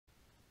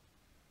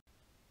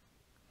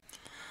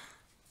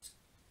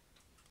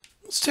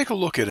Let's take a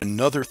look at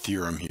another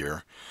theorem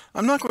here.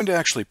 I'm not going to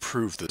actually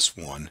prove this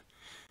one.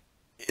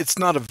 It's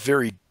not a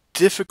very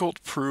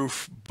difficult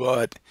proof,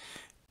 but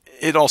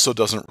it also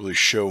doesn't really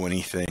show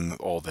anything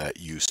all that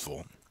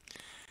useful.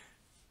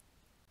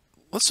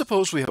 Let's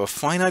suppose we have a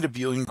finite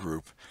abelian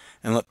group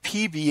and let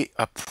P be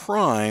a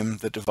prime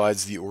that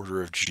divides the order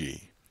of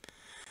G.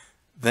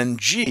 Then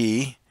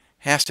G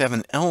has to have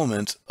an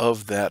element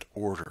of that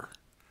order.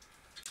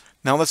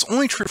 Now that's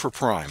only true for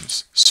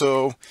primes.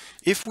 So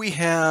if we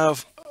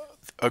have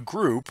a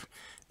group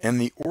and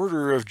the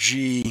order of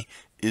G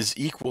is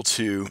equal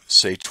to,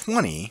 say,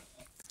 20,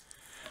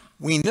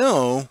 we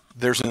know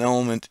there's an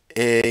element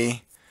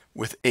A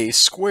with A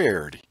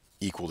squared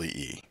equal to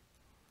E.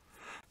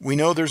 We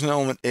know there's an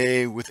element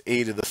A with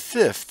A to the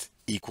 5th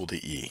equal to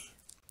E.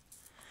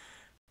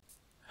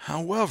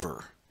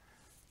 However,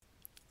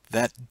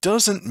 that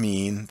doesn't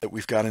mean that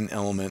we've got an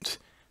element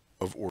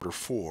of order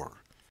 4.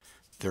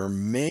 There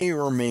may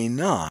or may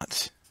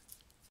not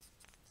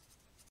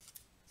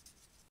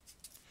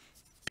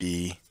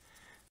be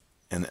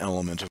an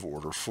element of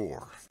order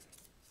 4.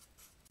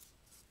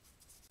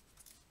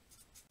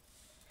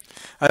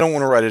 I don't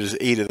want to write it as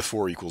A to the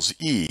 4 equals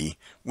E.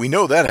 We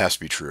know that has to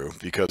be true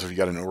because if you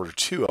got an order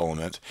 2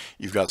 element,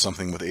 you've got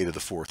something with A to the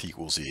 4th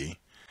equals E.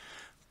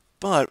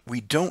 But we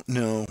don't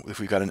know if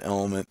we've got an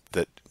element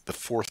that the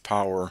 4th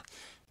power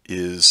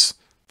is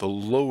the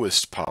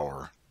lowest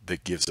power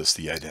that gives us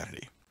the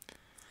identity.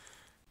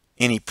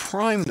 Any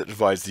prime that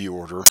divides the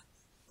order,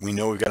 we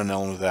know we've got an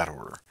element of that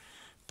order.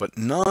 But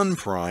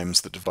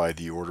non-primes that divide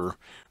the order,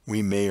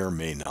 we may or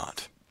may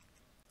not.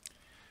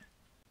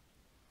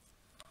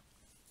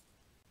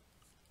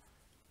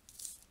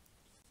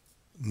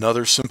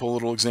 Another simple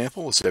little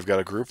example, let's say I've got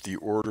a group. The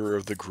order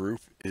of the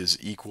group is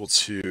equal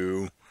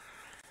to,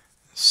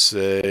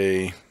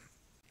 say,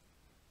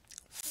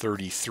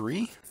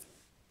 33.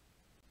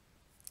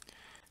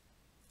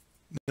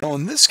 Now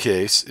in this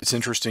case, it's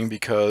interesting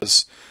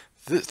because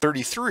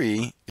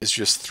 33 is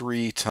just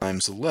 3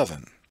 times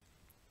 11.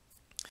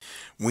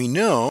 We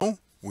know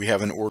we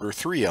have an order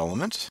 3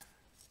 element.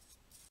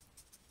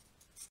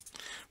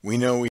 We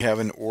know we have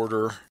an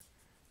order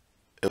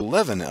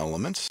 11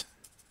 element.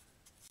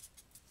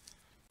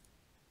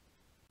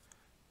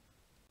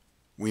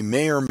 We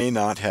may or may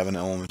not have an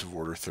element of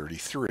order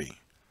 33.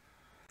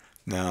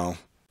 Now,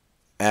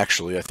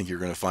 actually, I think you're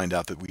going to find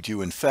out that we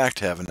do in fact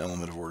have an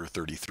element of order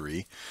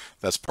 33.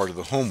 That's part of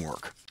the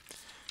homework.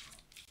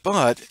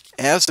 But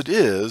as it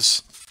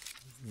is,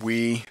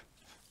 we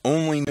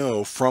only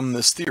know from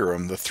this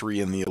theorem the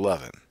 3 and the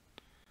 11.